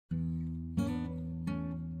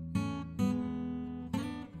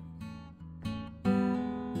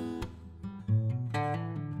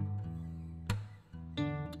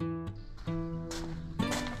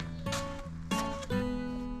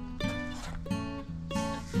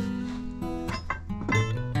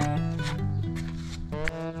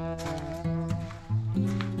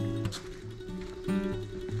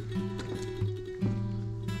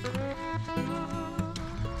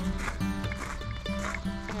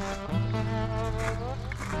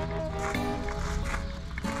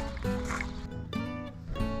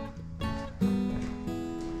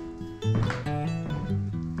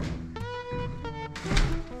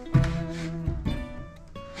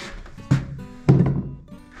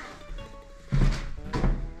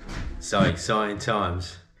So exciting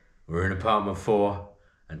times. We're in apartment 4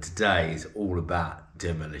 and today is all about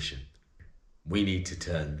demolition. We need to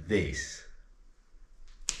turn this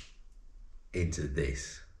into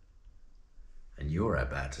this. And you're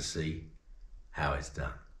about to see how it's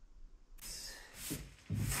done.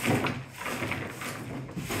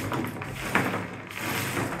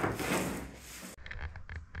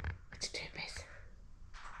 What you doing, miss?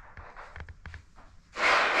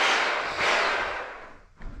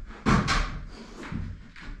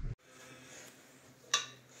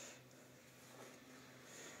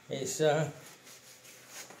 It's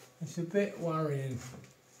a bit worrying.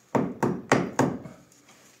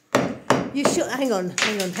 You should hang on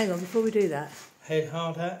before we do that. Head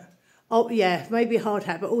hard hat? Oh yeah, maybe a hard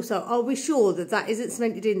hat, but also are we sure that that isn't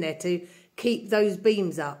cemented in there to keep those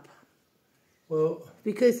beams up? Well,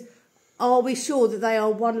 because are we sure that they are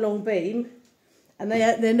one long beam and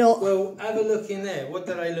they're not? Well, have a look in there. What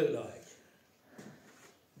do they look like?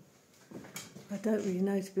 I don't really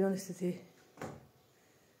know, to be honest with you.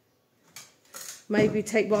 Maybe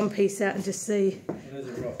take one piece out and just see. There's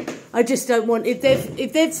a rock. I just don't want, if they've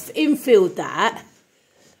infilled that,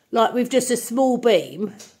 like with just a small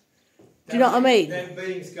beam, do you know what I mean? Them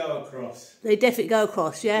beams go across. They definitely go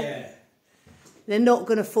across, yeah? Yeah. They're not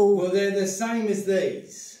going to fall. Well, they're the same as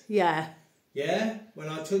these. Yeah. Yeah? When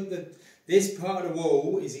I took this part of the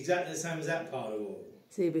wall is exactly the same as that part of the wall.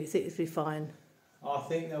 So you think it'll be fine? I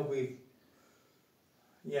think they'll be...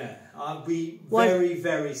 Yeah, I'd be very,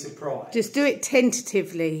 very surprised. Just do it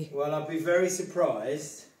tentatively. Well, I'd be very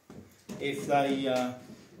surprised if they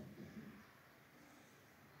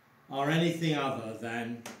are anything other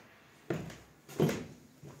than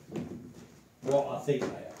what I think they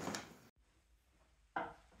are.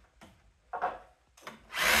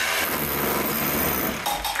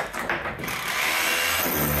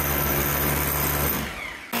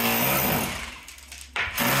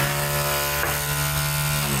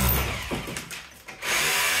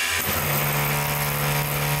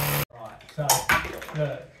 So,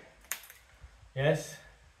 look, yes,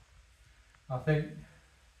 I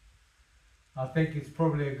think it's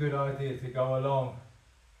probably a good idea to go along,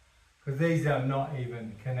 because these are not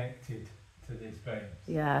even connected to these beams.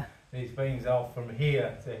 Yeah. These beams are from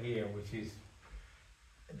here to here, which is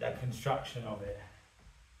the construction of it.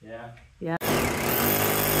 Yeah? Yeah.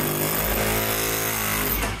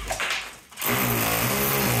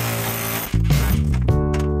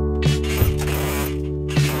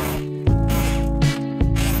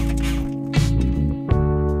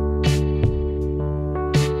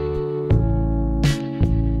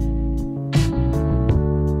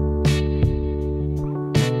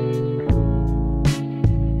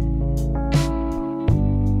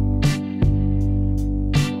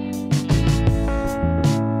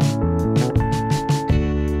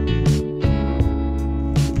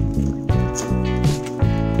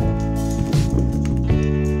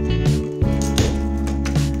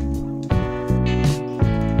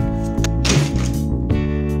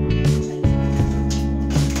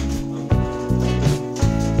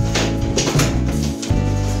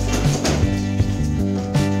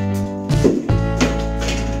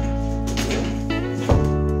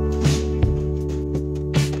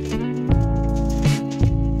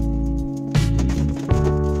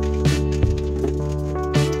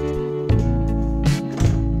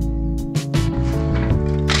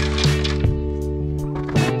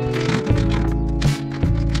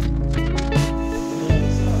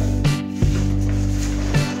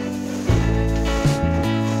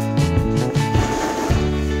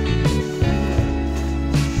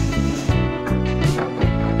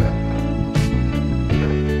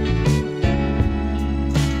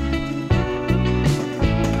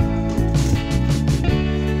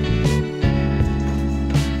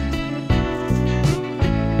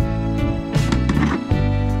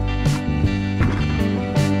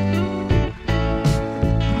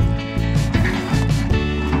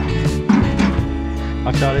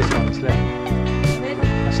 I'll try this one, it's left. I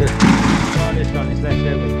said, try this one, it's left,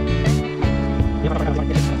 there we go.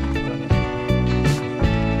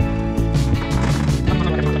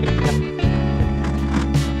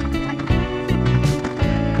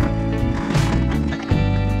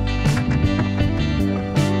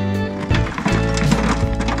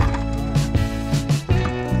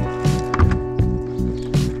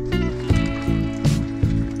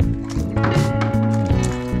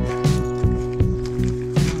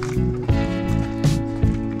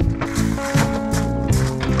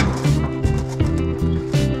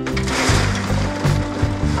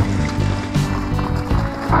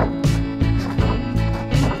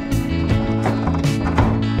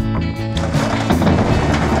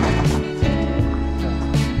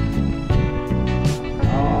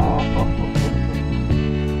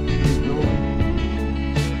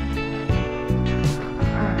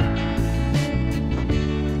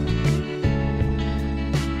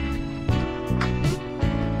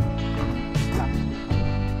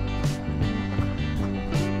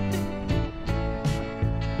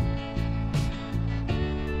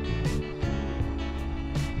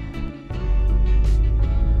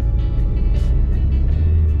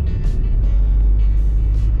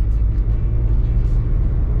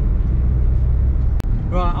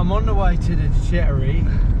 way to the Chateau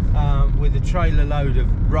with a trailer load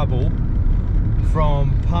of rubble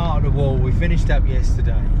from part of the wall. We finished up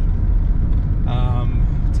yesterday,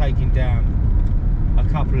 taking down a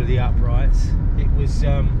couple of the uprights. It was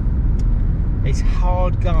it's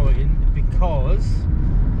hard going because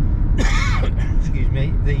excuse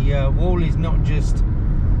me, the wall is not just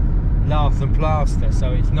lath and plaster,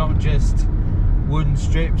 so it's not just wooden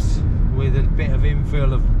strips with a bit of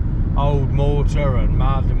infill of old mortar and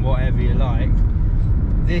mud and whatever you like.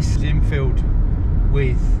 This is infilled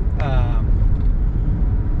with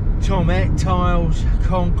Tomette tiles,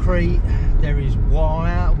 concrete. There is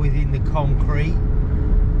wire within the concrete,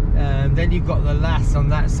 and then you've got the laths on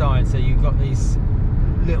that side, so you've got these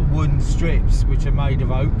little wooden strips which are made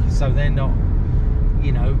of oak, so they're not,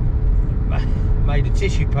 you know, made of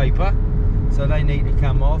tissue paper, so they need to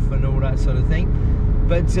come off and all that sort of thing.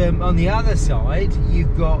 But on the other side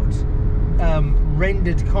you've got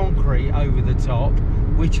rendered concrete over the top,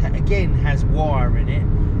 which again has wire in it,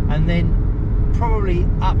 and then probably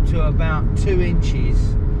up to about 2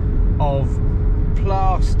 inches of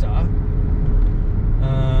plaster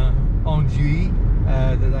enduit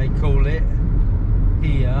that they call it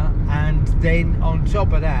here, and then on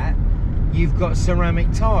top of that you've got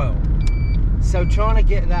ceramic tile. So trying to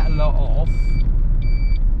get that lot off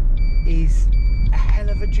is a hell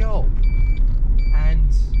of a job,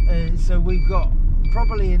 and so we've got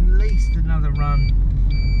probably at least another run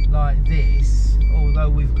like this, although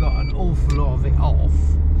we've got an awful lot of it off,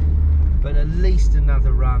 but at least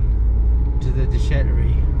another run to the Chateau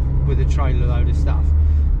with a trailer load of stuff.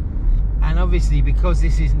 And obviously, because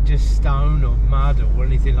this isn't just stone or mud or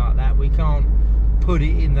anything like that, we can't put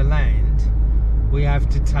it in the land. We have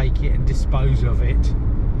to take it and dispose of it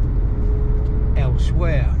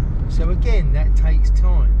elsewhere. So again, that takes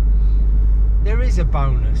time. There is a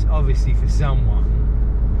bonus, obviously, for someone,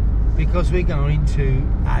 because we're going to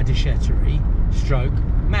add a Chateau stroke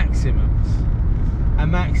Maximums.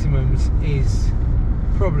 And Maximums is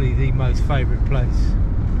probably the most favourite place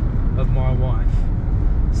of my wife.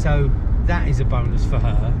 So that is a bonus for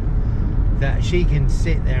her, that she can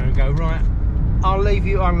sit there and go, right, I'll leave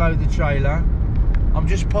you unload the trailer, I'm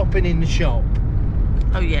just popping in the shop.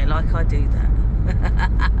 Oh yeah, like I do that.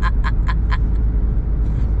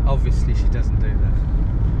 Obviously she doesn't do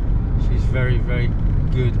that. She's very, very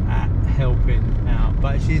good at helping out,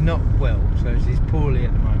 but she's not well, so she's poorly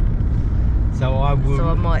at the moment. So I would. So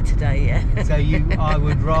I might today, yeah. So I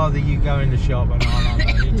would rather you go in the shop and I'll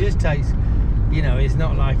unload. It just takes, you know, it's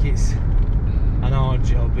not like it's an hard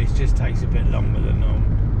job. It just takes a bit longer than normal.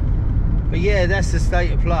 But yeah, that's the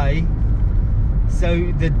state of play.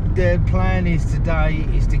 So the plan is today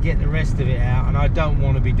is to get the rest of it out, and I don't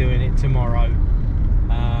want to be doing it tomorrow.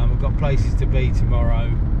 I've got places to be tomorrow.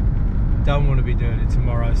 Don't want to be doing it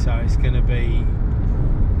tomorrow, so it's going to be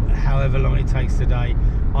however long it takes today.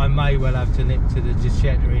 I may well have to nip to the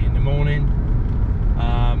Chateau in the morning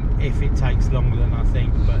if it takes longer than I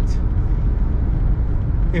think, but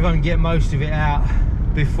if I can get most of it out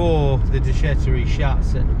before the Chateau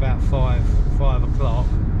shuts at about 5 o'clock,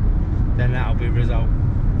 then that'll be a result.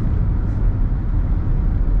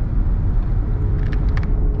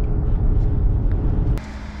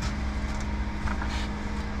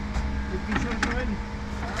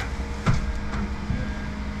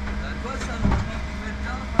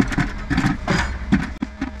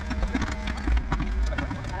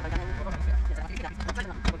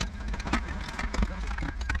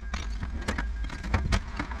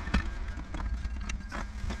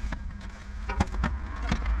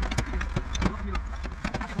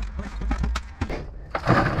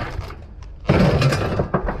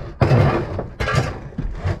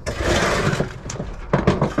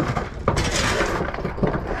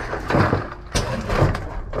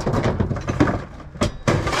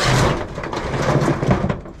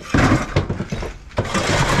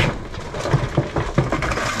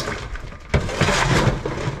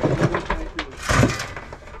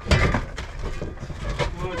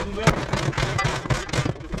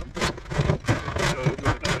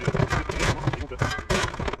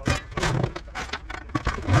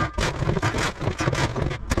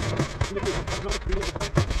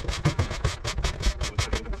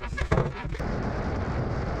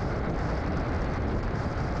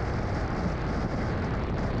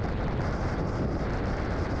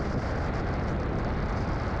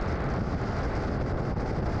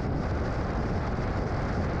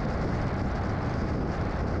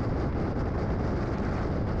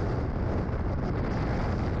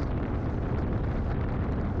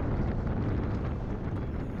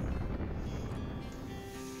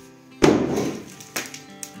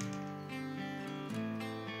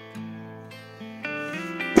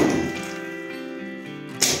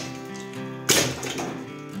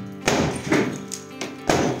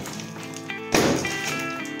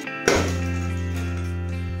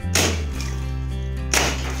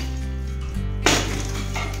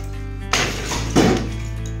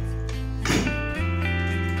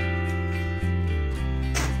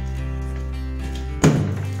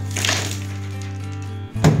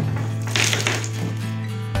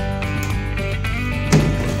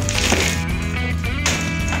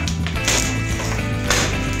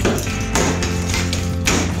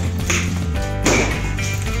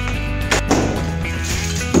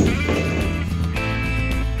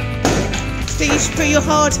 put your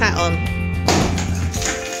hard hat on.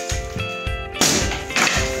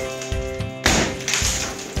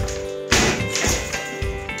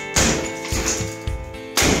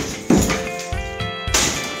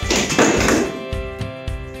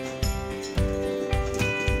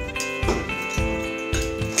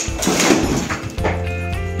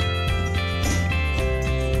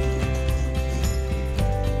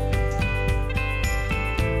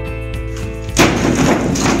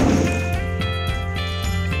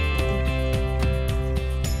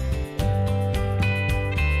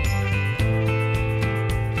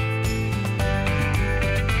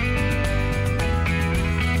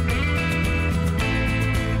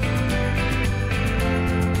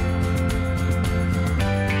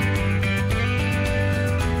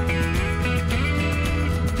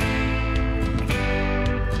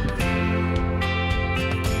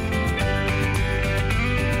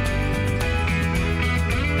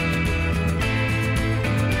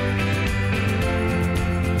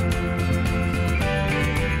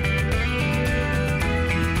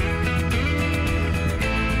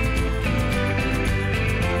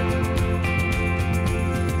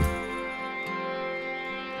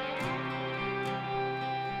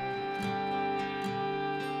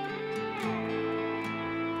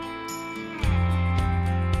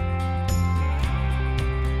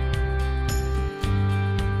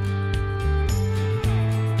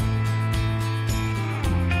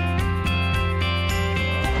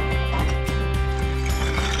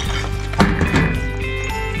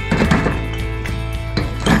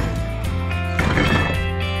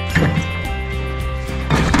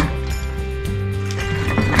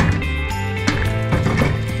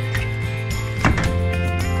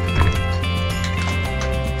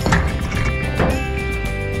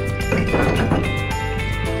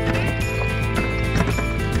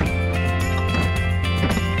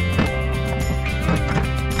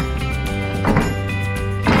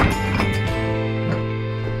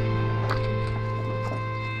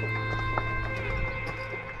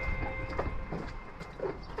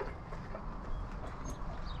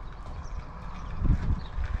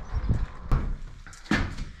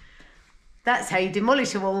 That's how you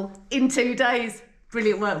demolish a wall in 2 days.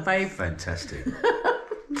 Brilliant work, babe. Fantastic. Don't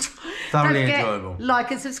Thoroughly forget, enjoyable.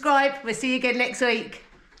 like and subscribe. We'll see you again next week.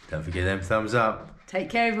 Don't forget them thumbs up. Take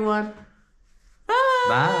care, everyone. Bye.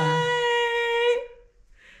 Bye.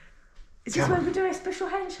 Is this when we do a special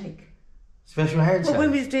handshake? Special handshake. Well,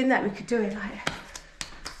 when we was doing that, we could do it like...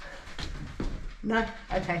 No?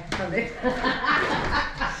 Okay, can't do it.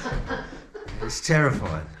 It's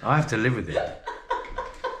terrifying. I have to live with it.